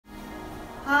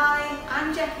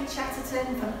I'm Jackie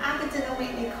Chatterton from Abingdon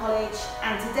Witney College,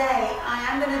 and today I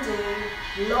am going to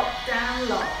do lockdown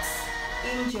locks.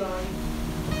 Enjoy.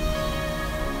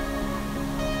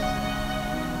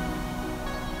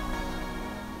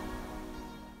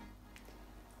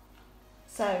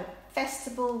 So,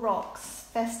 festival rocks,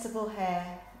 festival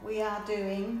hair. We are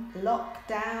doing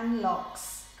lockdown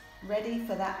locks, ready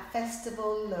for that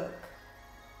festival look.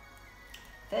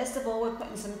 First of all, we're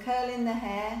putting some curl in the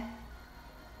hair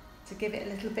to give it a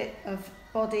little bit of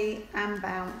body and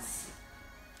bounce.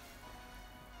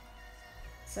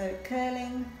 So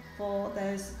curling for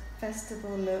those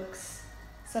festival looks,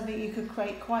 something you could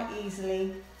create quite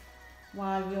easily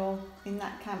while you're in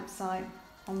that campsite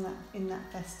in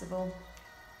that festival.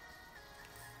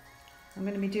 I'm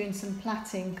going to be doing some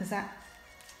plaiting because that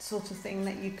sort of thing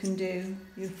that you can do,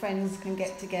 your friends can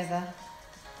get together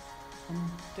and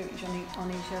do it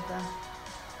on each other.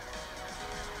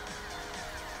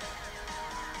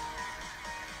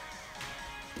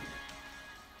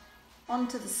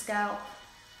 Onto the scalp,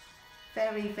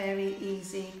 very, very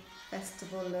easy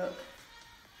festival look.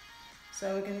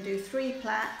 So we're going to do 3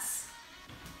 plaits,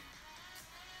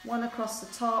 1 across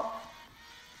the top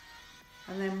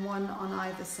and then 1 on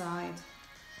either side.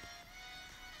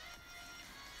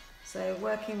 So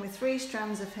working with 3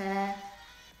 strands of hair,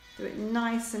 do it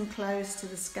nice and close to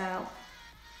the scalp,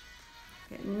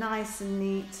 get nice and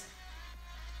neat.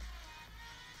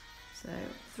 So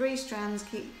 3 strands,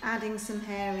 keep adding some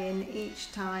hair in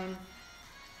each time.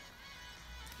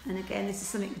 And again, this is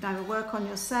something you can either work on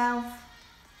yourself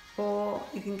or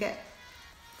you can get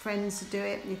friends to do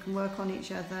it and you can work on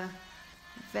each other.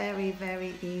 Very,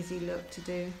 very easy look to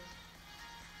do.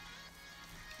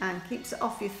 And keeps it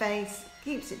off your face,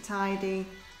 keeps it tidy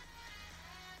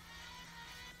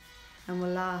and will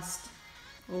last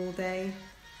all day.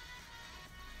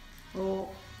 Or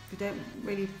if you don't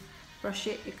really brush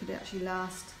it, it could actually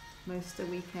last most of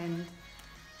the weekend.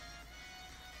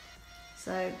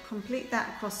 So complete that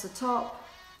across the top,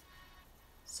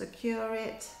 secure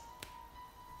it,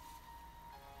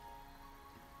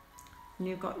 and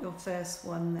you've got your first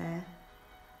one there.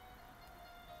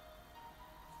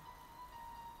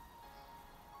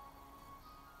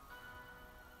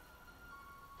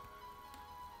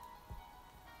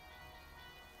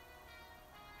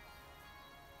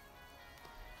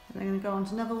 And I'm going to go on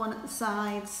to another one at the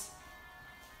sides.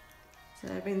 So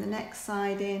bring the next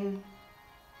side in,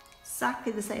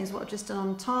 exactly the same as what I've just done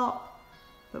on top,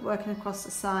 but working across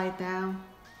the side now.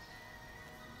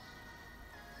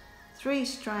 3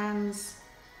 strands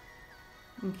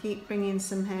and keep bringing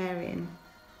some hair in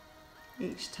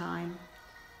each time.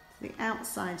 The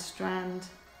outside strand,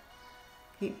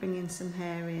 keep bringing some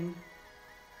hair in.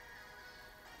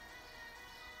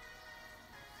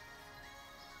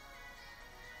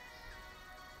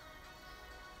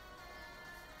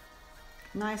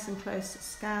 Nice and close to the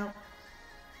scalp.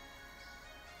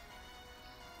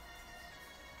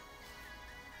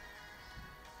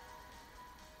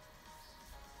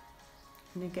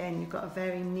 And again, you've got a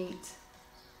very neat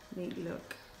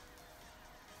look.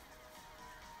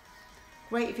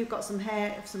 Great if you've got some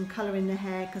hair, some colour in the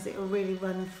hair, because it will really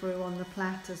run through on the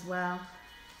plait as well.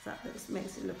 So that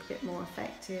makes it look a bit more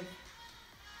effective.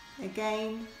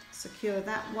 Again, secure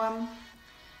that one,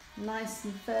 nice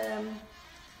and firm.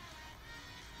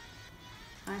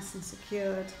 Nice and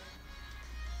secured.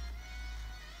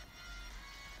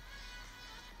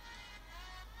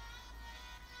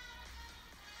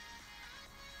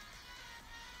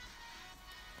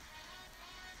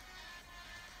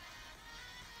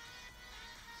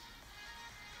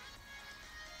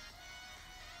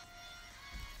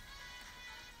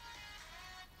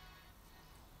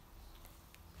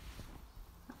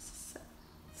 That's the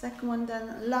second one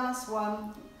done. Last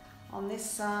one on this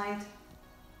side.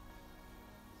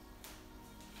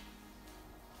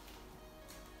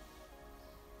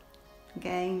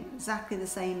 Again, exactly the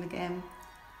same again.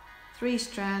 3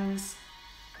 strands.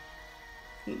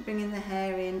 Keep bringing the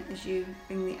hair in as you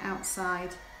bring the outside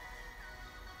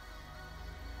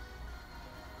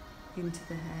into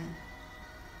the hair.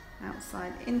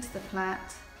 Outside into the plait.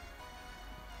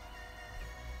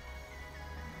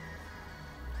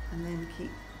 And then keep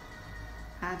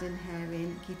adding hair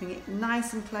in, keeping it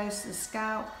nice and close to the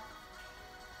scalp.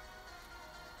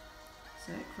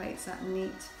 So it creates that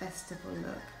neat festival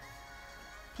look.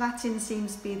 Plaiting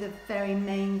seems to be the very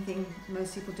main thing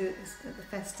most people do at the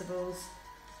festivals.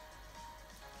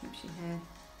 Keeps your hair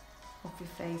off your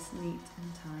face neat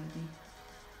and tidy.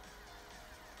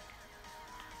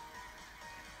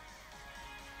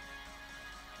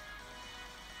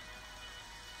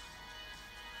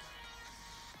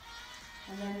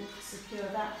 And then then secure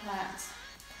that plait.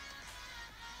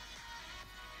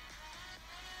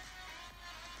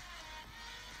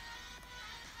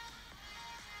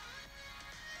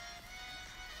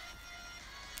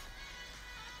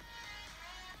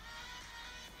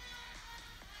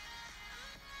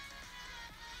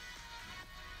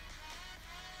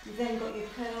 You've then got your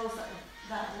curls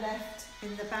that are left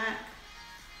in the back.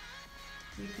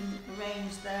 You can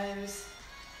arrange those.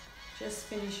 Just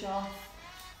finish off.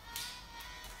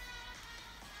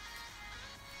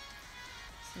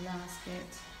 It's the last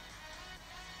bit.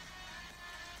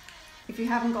 If you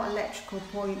haven't got electrical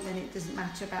point, then it doesn't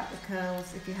matter about the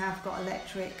curls. If you have got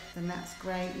electric, then that's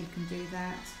great, you can do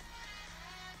that.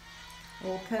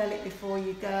 Or curl it before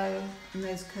you go, and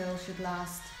those curls should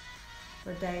last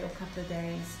for a day or a couple of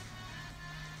days.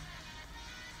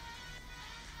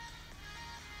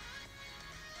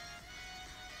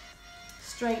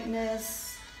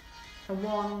 Straighteners, a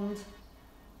wand,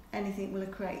 anything will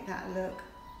create that look.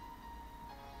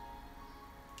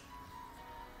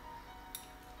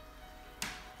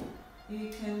 You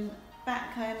can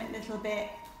back comb it a little bit,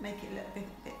 make it a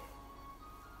little bit,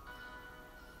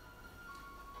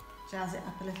 jazz it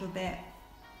up a little bit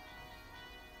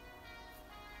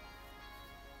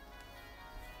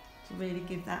to really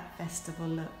give that festival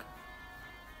look.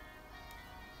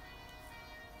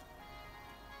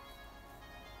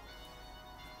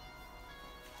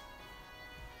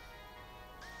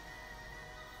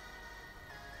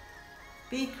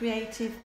 Be creative.